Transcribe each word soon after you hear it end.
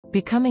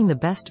Becoming the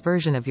best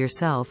version of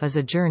yourself is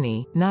a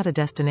journey, not a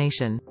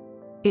destination.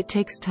 It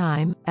takes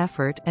time,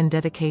 effort, and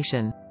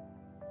dedication.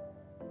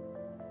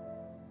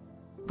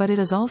 But it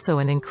is also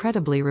an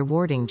incredibly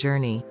rewarding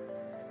journey.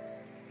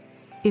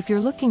 If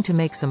you're looking to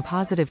make some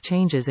positive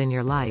changes in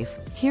your life,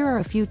 here are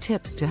a few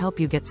tips to help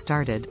you get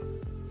started.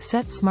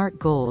 Set SMART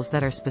goals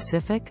that are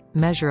specific,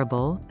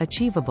 measurable,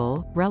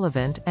 achievable,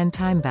 relevant, and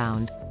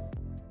time-bound.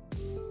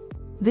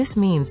 This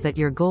means that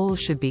your goals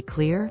should be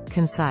clear,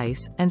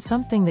 concise, and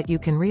something that you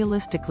can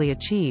realistically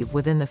achieve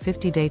within the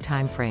 50-day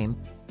time frame.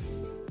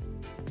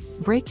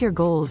 Break your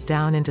goals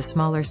down into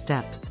smaller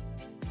steps.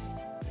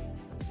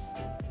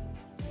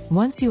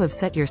 Once you have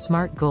set your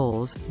SMART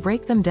goals,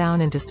 break them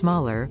down into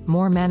smaller,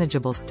 more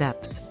manageable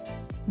steps.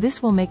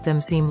 This will make them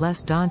seem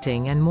less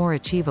daunting and more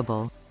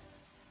achievable.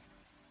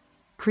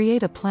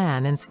 Create a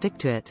plan and stick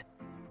to it.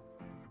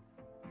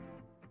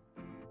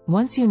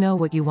 Once you know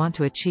what you want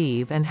to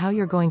achieve and how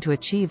you're going to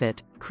achieve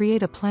it,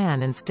 create a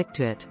plan and stick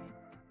to it.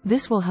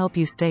 This will help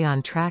you stay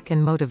on track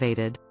and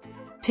motivated.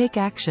 Take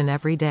action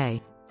every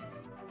day.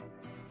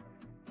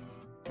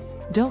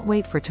 Don't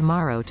wait for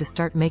tomorrow to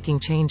start making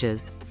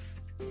changes.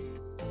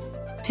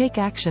 Take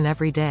action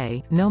every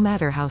day, no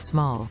matter how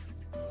small.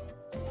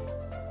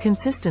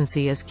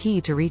 Consistency is key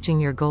to reaching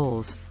your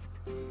goals.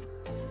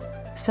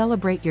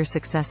 Celebrate your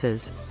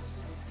successes.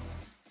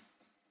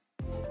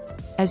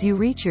 As you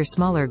reach your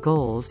smaller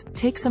goals,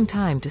 take some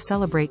time to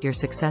celebrate your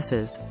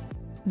successes.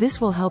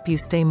 This will help you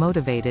stay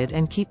motivated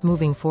and keep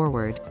moving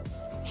forward.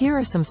 Here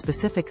are some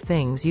specific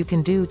things you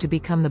can do to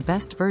become the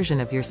best version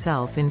of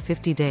yourself in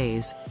 50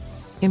 days.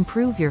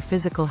 Improve your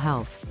physical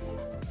health.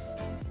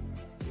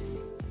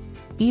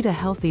 Eat a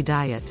healthy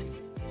diet.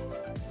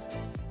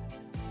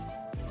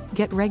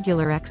 Get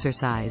regular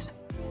exercise.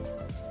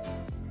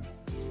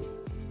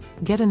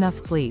 Get enough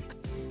sleep.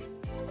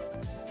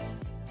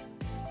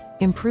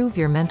 Improve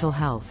your mental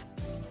health.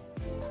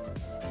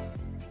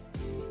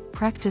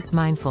 Practice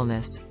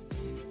mindfulness.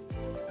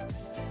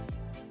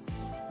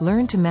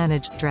 Learn to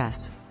manage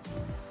stress.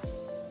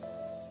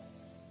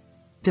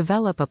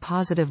 Develop a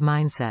positive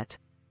mindset.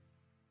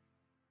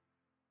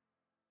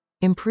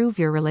 Improve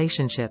your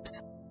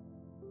relationships.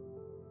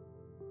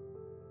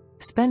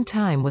 Spend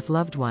time with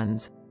loved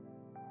ones.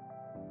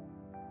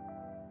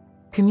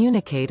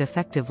 Communicate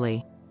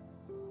effectively.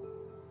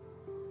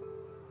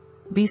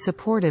 Be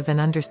supportive and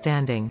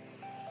understanding.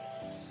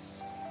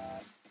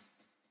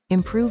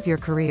 Improve your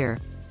career.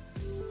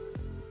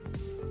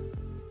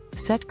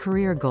 Set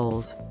career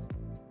goals.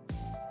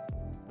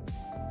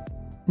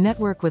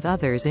 Network with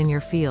others in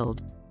your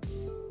field.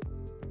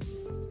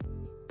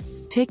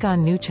 Take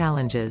on new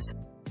challenges.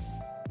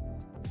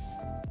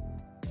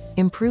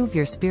 Improve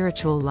your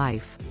spiritual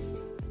life.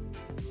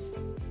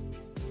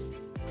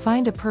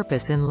 Find a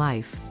purpose in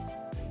life.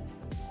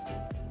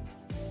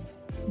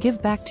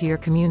 Give back to your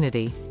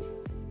community.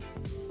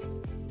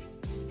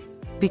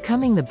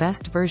 Becoming the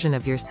best version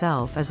of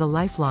yourself is a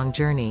lifelong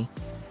journey.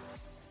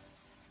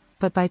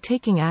 But by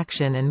taking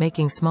action and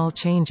making small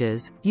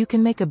changes, you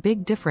can make a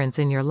big difference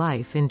in your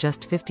life in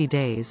just 50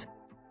 days.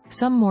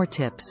 Some more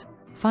tips.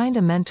 Find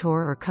a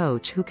mentor or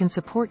coach who can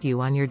support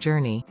you on your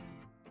journey.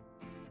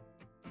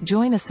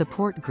 Join a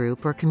support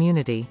group or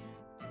community.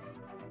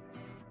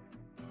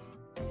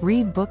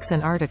 Read books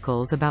and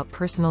articles about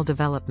personal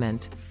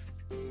development.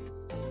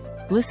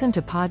 Listen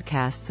to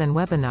podcasts and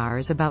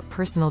webinars about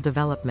personal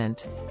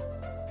development.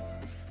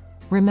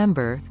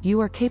 Remember, you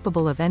are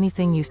capable of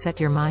anything you set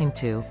your mind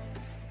to.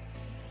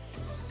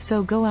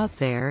 So go out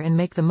there and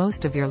make the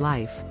most of your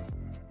life.